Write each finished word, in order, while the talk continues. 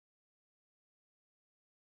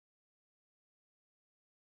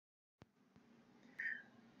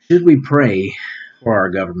Should we pray for our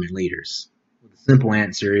government leaders? Well, the simple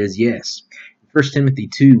answer is yes. In 1 Timothy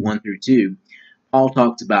 2, 1 through 2, Paul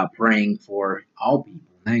talks about praying for all people.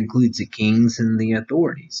 That includes the kings and the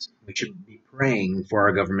authorities. We should be praying for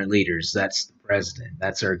our government leaders. That's the president.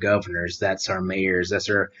 That's our governors. That's our mayors. That's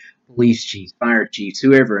our police chiefs, fire chiefs,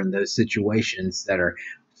 whoever in those situations that are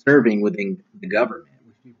serving within the government.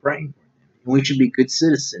 We should be praying for them. And we should be good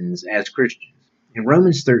citizens as Christians. In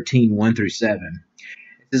Romans 13, 1 through 7,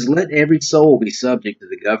 it says, "Let every soul be subject to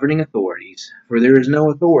the governing authorities, for there is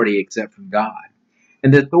no authority except from God.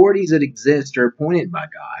 And the authorities that exist are appointed by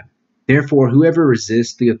God. Therefore, whoever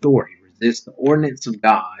resists the authority resists the ordinance of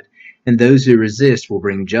God, and those who resist will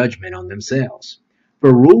bring judgment on themselves.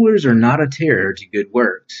 For rulers are not a terror to good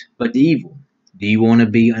works, but to evil. Do you want to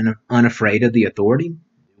be unafraid of the authority?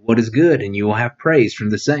 Do what is good, and you will have praise from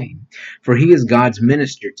the same. For he is God's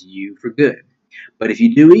minister to you for good. But if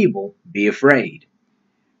you do evil, be afraid.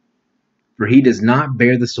 For he does not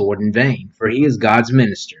bear the sword in vain, for he is God's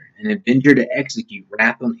minister, an avenger to execute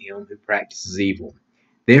wrath on him who practices evil.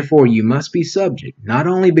 Therefore you must be subject, not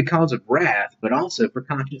only because of wrath, but also for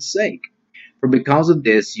conscience sake. For because of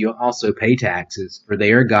this you also pay taxes, for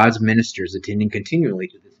they are God's ministers attending continually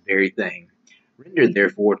to this very thing. Render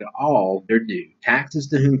therefore to all their due, taxes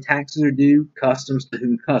to whom taxes are due, customs to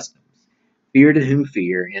whom customs, fear to whom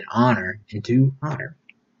fear, and honor to honor."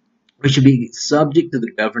 We should be subject to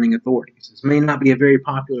the governing authorities. This may not be a very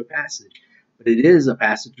popular passage, but it is a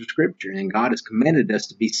passage of Scripture, and God has commanded us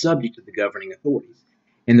to be subject to the governing authorities.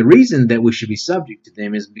 And the reason that we should be subject to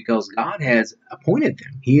them is because God has appointed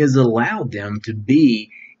them. He has allowed them to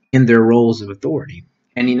be in their roles of authority.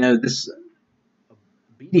 And this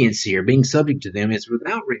obedience here, being subject to them, is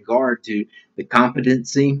without regard to the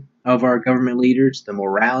competency of our government leaders, the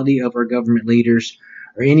morality of our government leaders,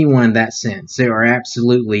 or anyone in that sense. There are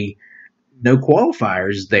absolutely no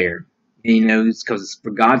qualifiers there. And, it's because it's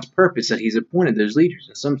for God's purpose that He's appointed those leaders.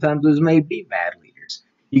 And sometimes those may be bad leaders.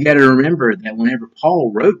 You got to remember that whenever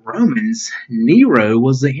Paul wrote Romans, Nero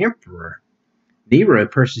was the emperor. Nero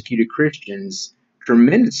persecuted Christians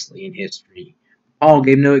tremendously in history. Paul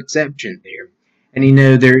gave no exception there. And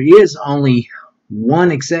there is only one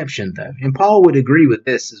exception, though. And Paul would agree with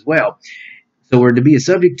this as well. So we're to be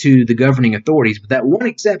subject to the governing authorities, but that one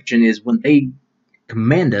exception is when they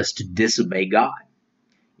command us to disobey God.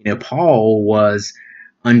 Paul was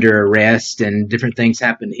under arrest and different things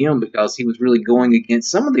happened to him because he was really going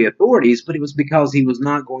against some of the authorities, but it was because he was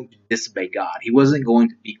not going to disobey God. He wasn't going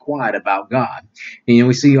to be quiet about God. And,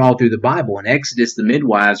 we see all through the Bible. In Exodus, the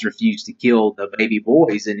midwives refused to kill the baby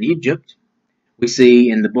boys in Egypt. We see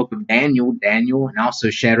in the book of Daniel, and also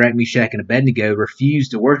Shadrach, Meshach, and Abednego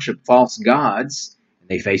refused to worship false gods. And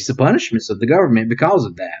they faced the punishments of the government because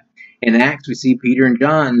of that. In Acts, we see Peter and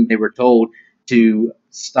John, they were told to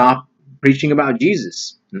stop preaching about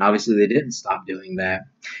Jesus. And obviously they didn't stop doing that.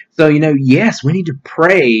 So, yes, we need to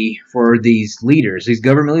pray for these leaders, these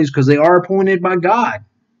government leaders, because they are appointed by God.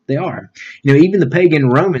 They are. Even the pagan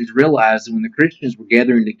Romans realized that when the Christians were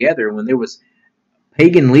gathering together, when there was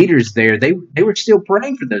pagan leaders there, they were still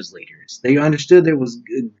praying for those leaders. They understood that it was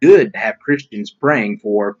good to have Christians praying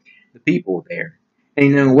for the people there.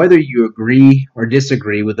 And whether you agree or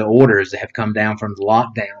disagree with the orders that have come down from the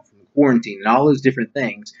lockdown, from the quarantine, and all those different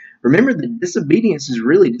things, remember that disobedience is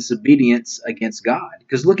really disobedience against God.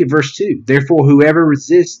 Because look at verse 2. "Therefore, whoever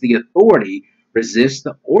resists the authority resists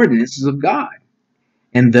the ordinances of God.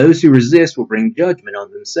 And those who resist will bring judgment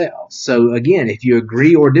on themselves." So again, if you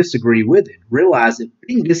agree or disagree with it, realize that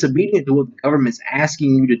being disobedient to what the government's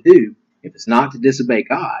asking you to do, if it's not to disobey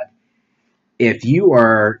God, if you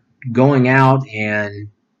are going out and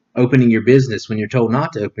opening your business when you're told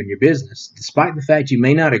not to open your business, despite the fact you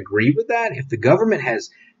may not agree with that, if the government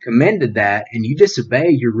has commended that and you disobey,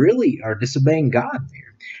 you really are disobeying God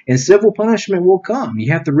there. And civil punishment will come.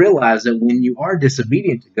 You have to realize that when you are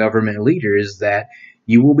disobedient to government leaders, that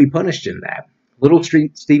you will be punished in that. Little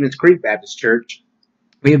Street Stevens Creek Baptist Church,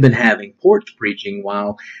 we have been having porch preaching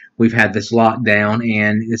while we've had this lockdown,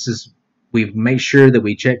 and we've made sure that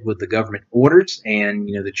we check with the government orders, and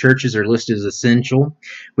the churches are listed as essential.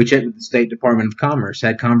 We checked with the State Department of Commerce,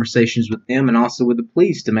 had conversations with them, and also with the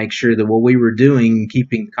police to make sure that what we were doing,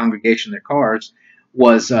 keeping the congregation in their cars,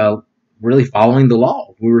 was really following the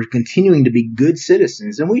law. We were continuing to be good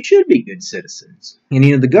citizens, and we should be good citizens.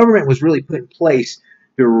 And the government was really put in place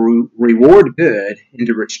to reward good and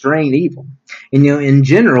to restrain evil. And in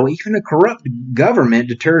general, even a corrupt government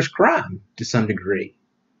deters crime to some degree.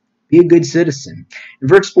 Be a good citizen. In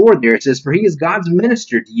verse 4 there it says, "For he is God's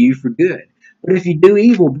minister to you for good." But if you do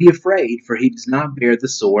evil, be afraid, for he does not bear the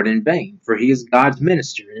sword in vain, for he is God's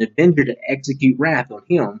minister, an avenger to execute wrath on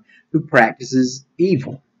him who practices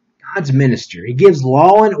evil. God's minister. He gives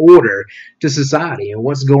law and order to society and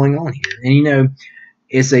what's going on here. And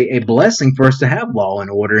it's a blessing for us to have law and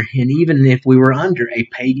order. And even if we were under a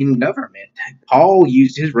pagan government, Paul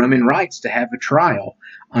used his Roman rights to have a trial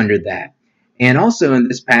under that. And also in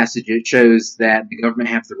this passage, it shows that the government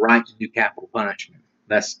have the right to do capital punishment.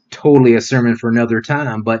 That's totally a sermon for another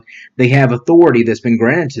time, but they have authority that's been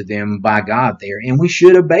granted to them by God there, and we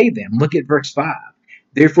should obey them. Look at verse 5.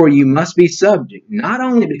 Therefore you must be subject, not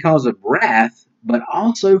only because of wrath, but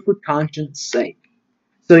also for conscience sake.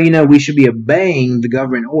 So, we should be obeying the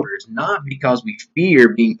government orders, not because we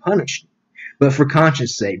fear being punished, but for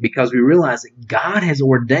conscience sake, because we realize that God has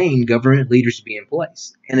ordained government leaders to be in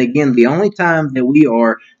place. And again, the only time that we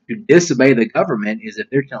are to disobey the government is if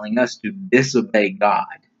they're telling us to disobey God.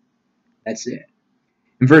 That's it.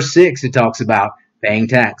 In verse 6, it talks about paying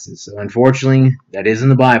taxes. So unfortunately, that is in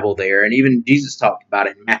the Bible there. And even Jesus talked about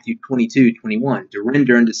it in Matthew 22:21, to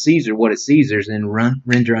render unto Caesar what is Caesar's and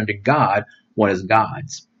render unto God what is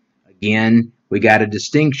God's. Again, we got a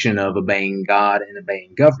distinction of obeying God and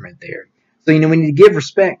obeying government there. So, we need to give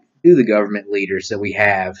respect to the government leaders that we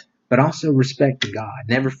have, but also respect to God.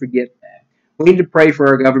 Never forget that. We need to pray for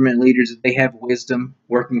our government leaders that they have wisdom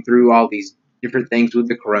working through all these different things with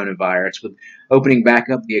the coronavirus, with opening back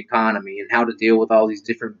up the economy and how to deal with all these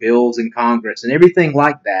different bills in Congress and everything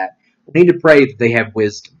like that. We need to pray that they have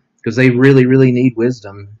wisdom, because they really, really need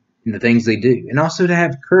wisdom in the things they do. And also to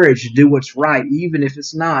have courage to do what's right, even if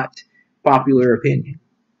it's not popular opinion.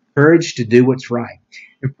 Courage to do what's right.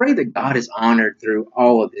 And pray that God is honored through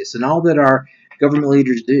all of this and all that our government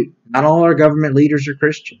leaders do. Not all our government leaders are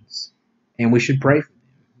Christians, and we should pray for them.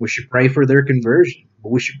 We should pray for their conversion,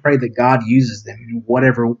 but we should pray that God uses them in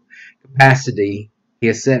whatever capacity He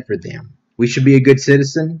has set for them. We should be a good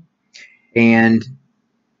citizen, and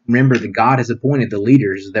remember that God has appointed the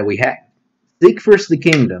leaders that we have. Seek first the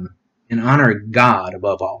kingdom and honor God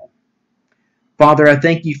above all. Father, I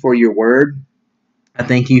thank you for your word. I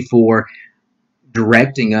thank you for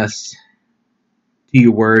directing us to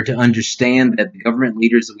your word to understand that the government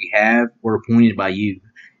leaders that we have were appointed by you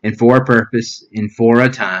and for a purpose and for a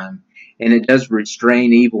time. And it does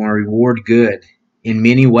restrain evil and reward good in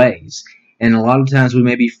many ways. And a lot of times we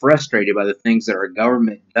may be frustrated by the things that our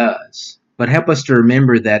government does. But help us to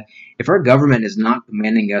remember that if our government is not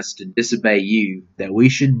commanding us to disobey you, that we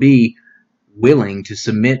should be willing to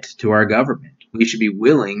submit to our government. We should be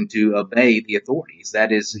willing to obey the authorities.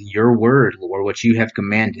 That is your word, Lord, what you have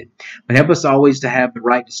commanded. But help us always to have the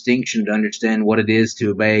right distinction to understand what it is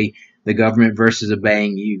to obey the government versus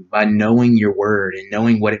obeying you, by knowing your word and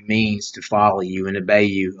knowing what it means to follow you and obey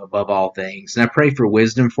you above all things. And I pray for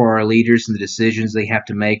wisdom for our leaders and the decisions they have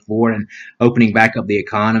to make, Lord, and opening back up the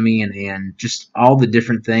economy and just all the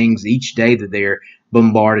different things each day that they're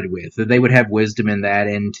bombarded with, that they would have wisdom in that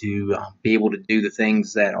and to be able to do the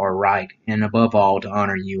things that are right, and above all to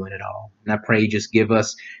honor you in it all. And I pray just give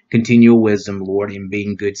us continual wisdom, Lord, in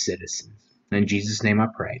being good citizens. In Jesus' name I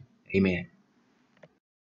pray. Amen.